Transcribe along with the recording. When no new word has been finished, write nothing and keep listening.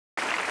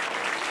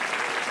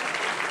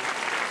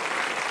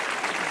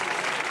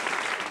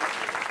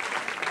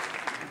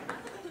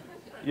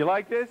You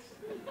like this?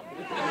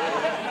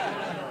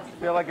 I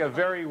feel like a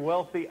very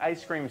wealthy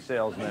ice cream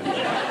salesman.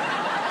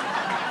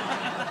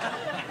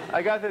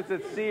 I got this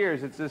at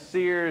Sears. It's a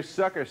Sears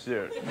sucker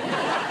suit.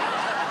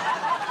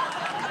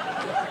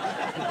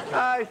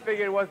 I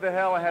figured, what the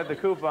hell, I had the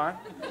coupon.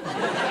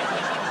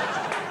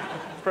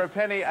 For a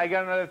penny, I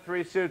got another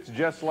 3 suits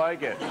just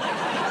like it.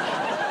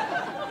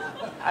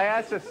 I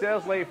asked the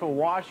sales lady for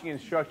washing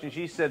instructions.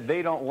 She said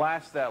they don't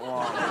last that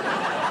long.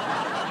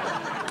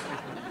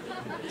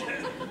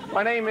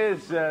 My name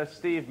is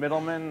Steve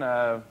Mittleman.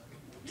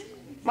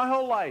 My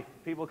whole life,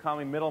 people call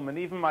me Mittleman.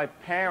 Even my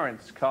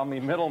parents call me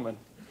Mittleman.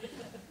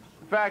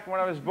 In fact, when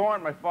I was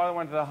born, my father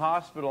went to the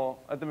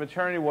hospital. At the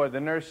maternity ward, the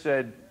nurse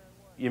said,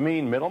 "You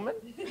mean Mittleman?"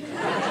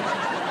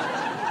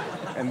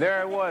 And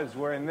there I was,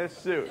 wearing this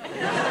suit.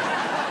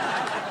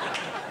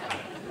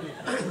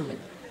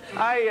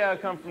 I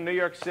come from New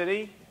York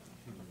City.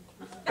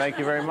 Thank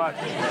you very much.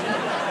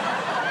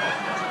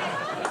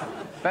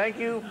 Thank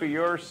you for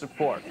your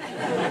support.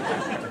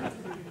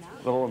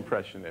 Little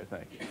impression there,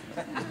 thank you.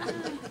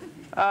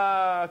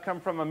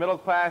 Come from a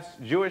middle-class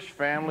Jewish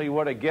family.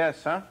 What a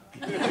guess, huh?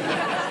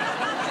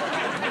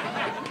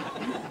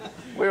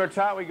 We were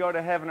taught we go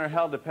to heaven or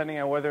hell depending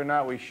on whether or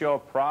not we show a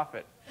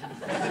profit.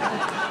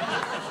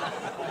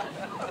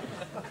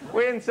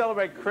 We didn't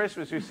celebrate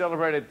Christmas, we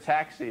celebrated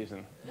tax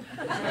season.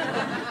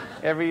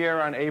 Every year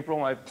on April,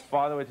 my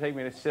father would take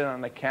me to sit on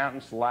an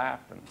accountant's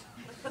lap, and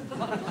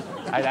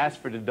I'd ask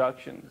for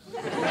deductions.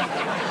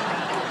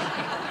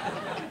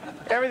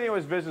 Everything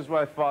was business with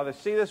my father.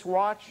 See this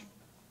watch?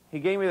 He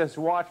gave me this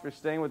watch for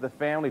staying with the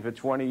family for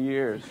 20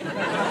 years.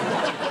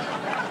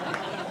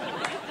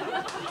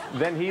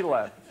 Then he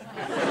left.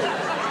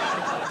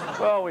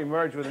 Well, we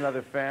merged with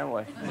another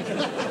family.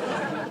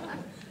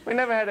 We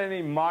never had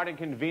any modern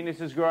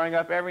conveniences growing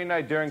up. Every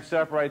night during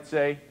supper, I'd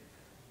say,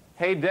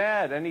 "Hey,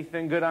 Dad,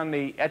 anything good on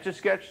the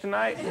Etch-a-Sketch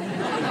tonight?"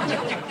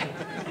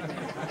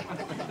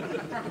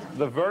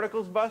 The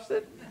vertical's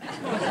busted?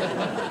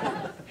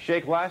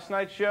 Shake last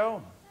night's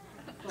show?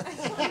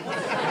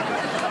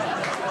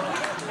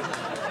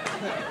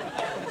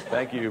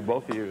 Thank you,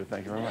 both of you.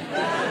 Thank you very much.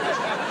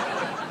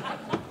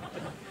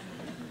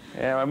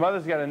 Yeah, my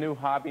mother's got a new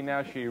hobby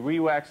now. She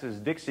re-waxes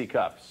Dixie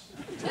cups.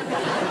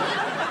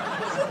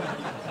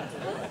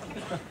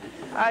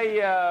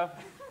 I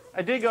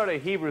did go to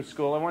Hebrew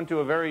school. I went to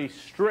a very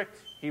strict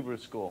Hebrew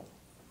school.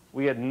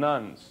 We had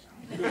nuns.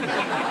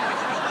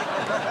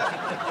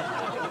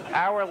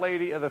 Our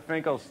Lady of the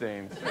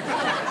Finkelsteins.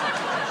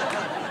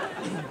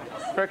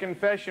 For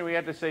confession, we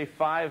had to say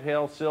 5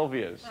 Hail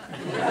Sylvias.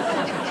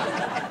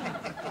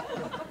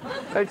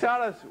 They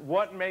taught us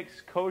what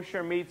makes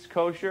kosher meats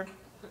kosher.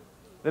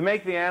 They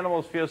make the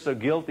animals feel so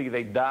guilty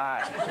they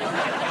die.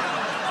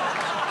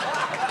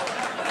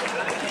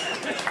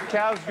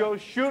 Cows go,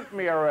 "Shoot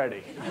me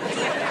already.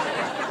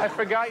 I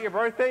forgot your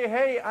birthday.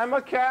 Hey, I'm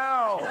a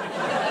cow.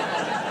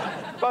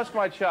 Bust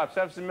my chops.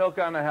 Have some milk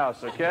on the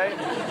house, okay?"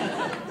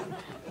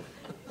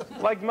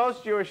 Like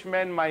most Jewish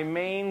men, my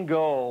main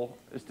goal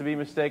is to be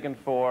mistaken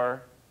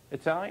for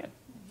Italian.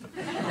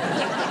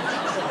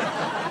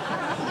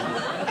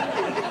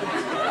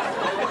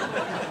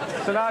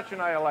 Sinatra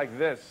and I are like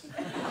this.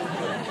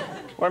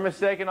 We're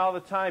mistaken all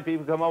the time.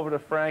 People come over to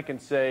Frank and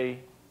say,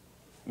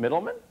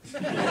 "Mittleman?"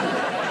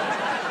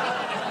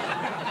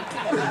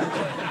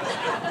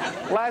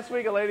 Last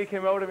week, a lady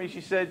came over to me.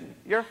 She said,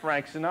 "You're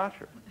Frank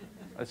Sinatra."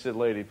 I said,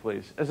 "Lady,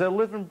 please." As I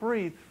live and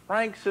breathe,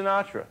 Frank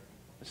Sinatra.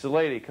 I said,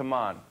 "Lady, come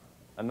on.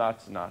 I'm not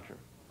Sinatra.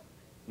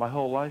 My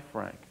whole life,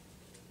 Frank.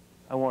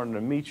 I wanted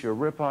to meet you,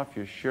 rip off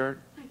your shirt,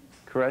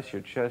 caress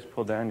your chest,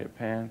 pull down your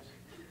pants,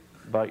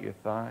 bite your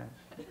thighs."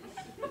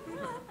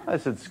 I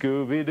said,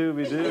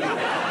 "Scooby-Dooby-Doo."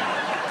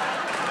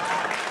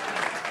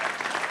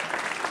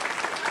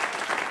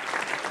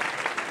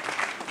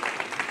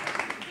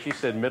 She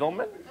said,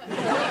 "Mittleman?"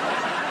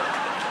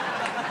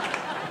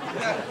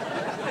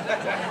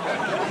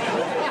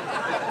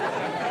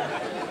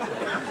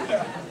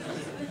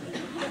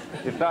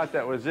 You thought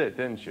that was it,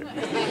 didn't you?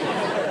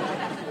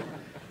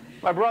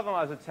 My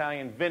brother-in-law's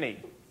Italian,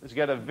 Vinny. He's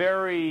got a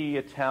very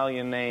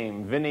Italian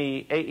name,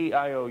 Vinny,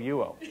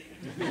 A-E-I-O-U-O.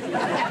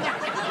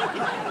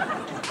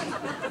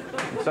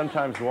 And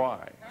sometimes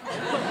why.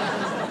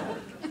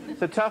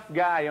 He's a tough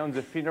guy, owns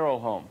a funeral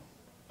home.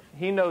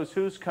 He knows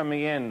who's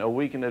coming in a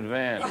week in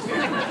advance.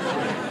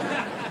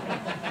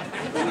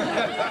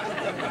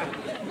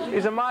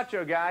 He's a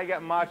macho guy. I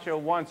got macho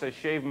once. I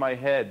shaved my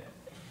head.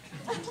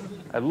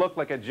 I looked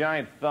like a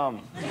giant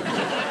thumb.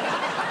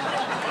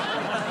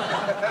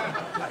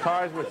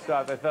 Cars would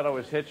stop. I thought I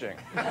was hitching.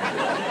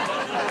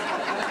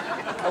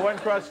 I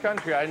went cross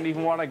country. I didn't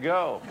even want to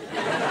go.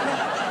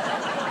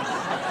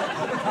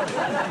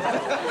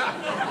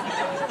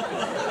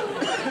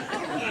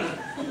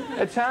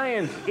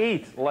 Italians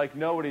eat like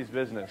nobody's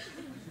business.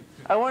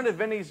 I went to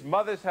Vinny's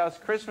mother's house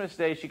Christmas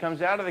Day. She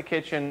comes out of the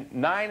kitchen,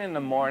 9 in the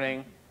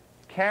morning,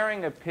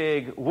 carrying a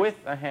pig with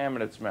a ham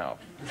in its mouth.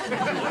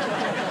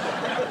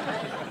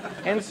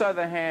 Inside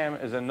the ham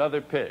is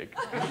another pig.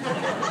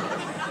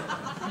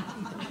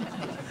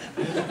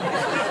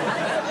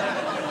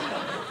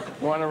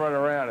 You want to run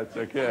around, it's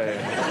okay.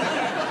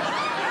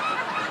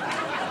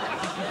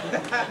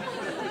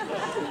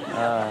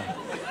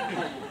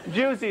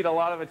 Jews eat a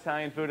lot of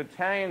Italian food.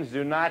 Italians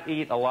do not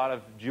eat a lot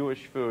of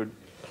Jewish food.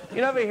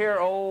 You never hear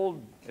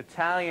old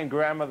Italian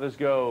grandmothers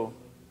go,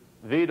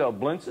 Vito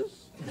blintzes?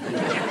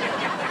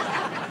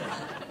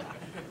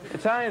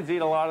 Italians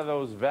eat a lot of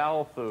those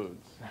vowel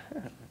foods.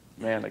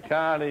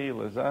 Manicotti,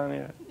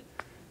 lasagna.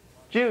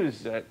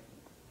 Jews,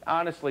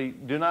 honestly,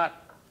 do not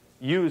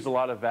use a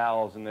lot of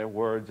vowels in their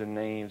words and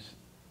names.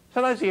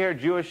 Sometimes you hear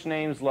Jewish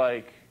names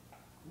like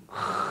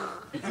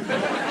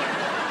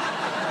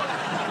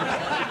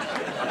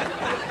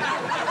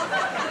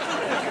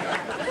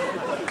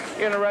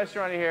in a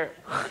restaurant you hear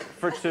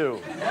for two.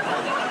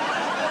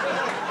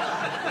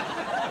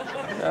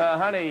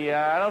 Honey,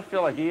 I don't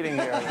feel like eating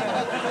here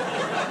anymore.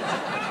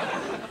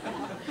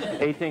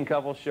 18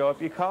 couples show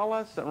up. You call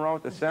us? Something wrong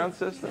with the sound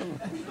system?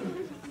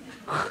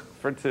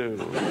 For two.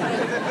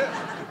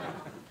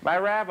 My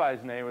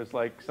rabbi's name was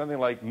like something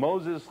like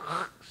Moses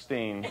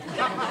Steen.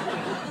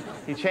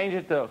 He changed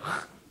it to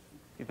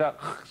he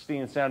thought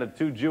Steen sounded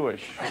too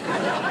Jewish.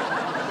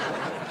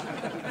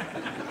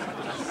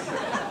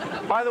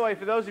 By the way,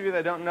 for those of you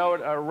that don't know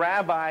it, a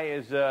rabbi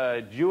is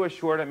a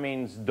Jewish word. It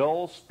means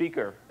dull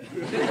speaker.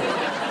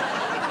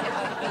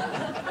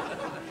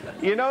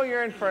 You know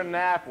you're in for a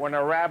nap when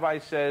a rabbi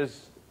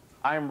says,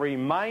 I'm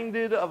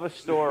reminded of a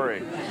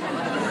story.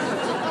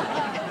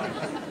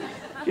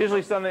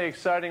 Usually something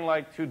exciting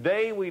like,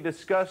 today we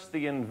discussed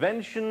the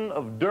invention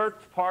of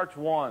dirt part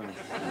 1.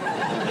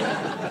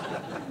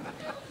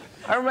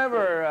 I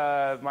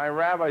remember my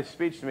rabbi's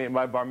speech to me at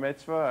my bar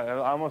mitzvah. I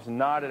almost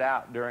nodded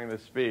out during the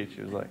speech.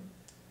 He was like,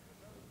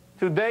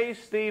 today,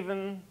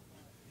 Stephen,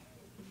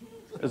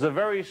 is a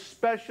very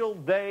special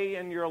day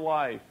in your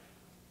life.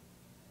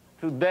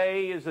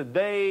 Today is a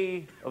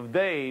day of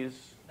days,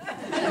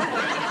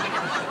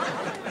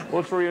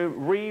 which will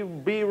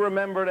be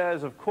remembered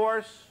as, of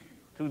course,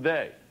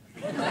 today.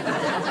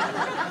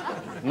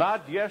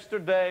 Not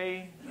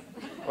yesterday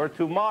or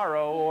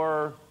tomorrow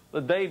or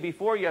the day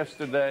before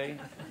yesterday,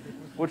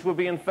 which would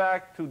be, in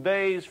fact, 2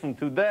 days from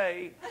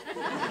today,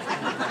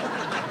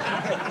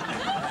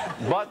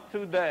 but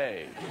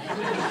today.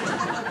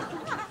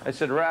 I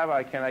said,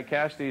 Rabbi, can I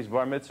cash these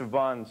bar mitzvah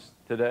bonds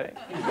today?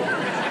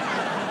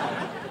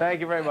 Thank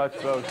you very much,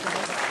 folks.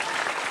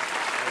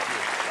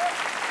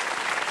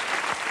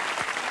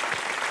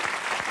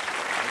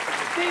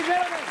 Steve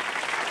Mittleman,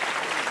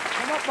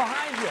 come up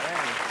behind you.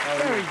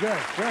 Very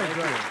good, very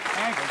good.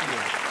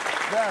 Excellent.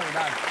 Very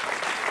nice.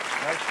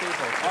 Nice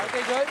people. Aren't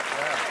they good?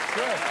 Yeah.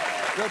 Good.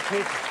 Good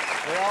people.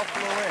 They all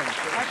flew in.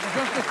 Actually,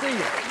 just to see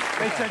you.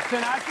 They said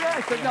Sinatra?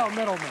 I said, no,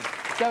 Mittleman.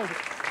 So,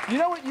 you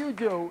know what you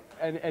do,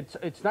 and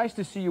it's nice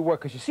to see you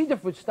work, because you see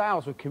different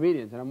styles with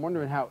comedians, and I'm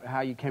wondering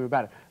how you came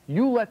about it.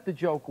 You let the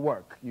joke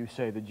work. You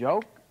say the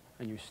joke,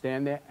 and you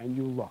stand there, and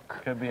you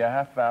look. Could be a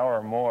half hour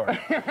or more.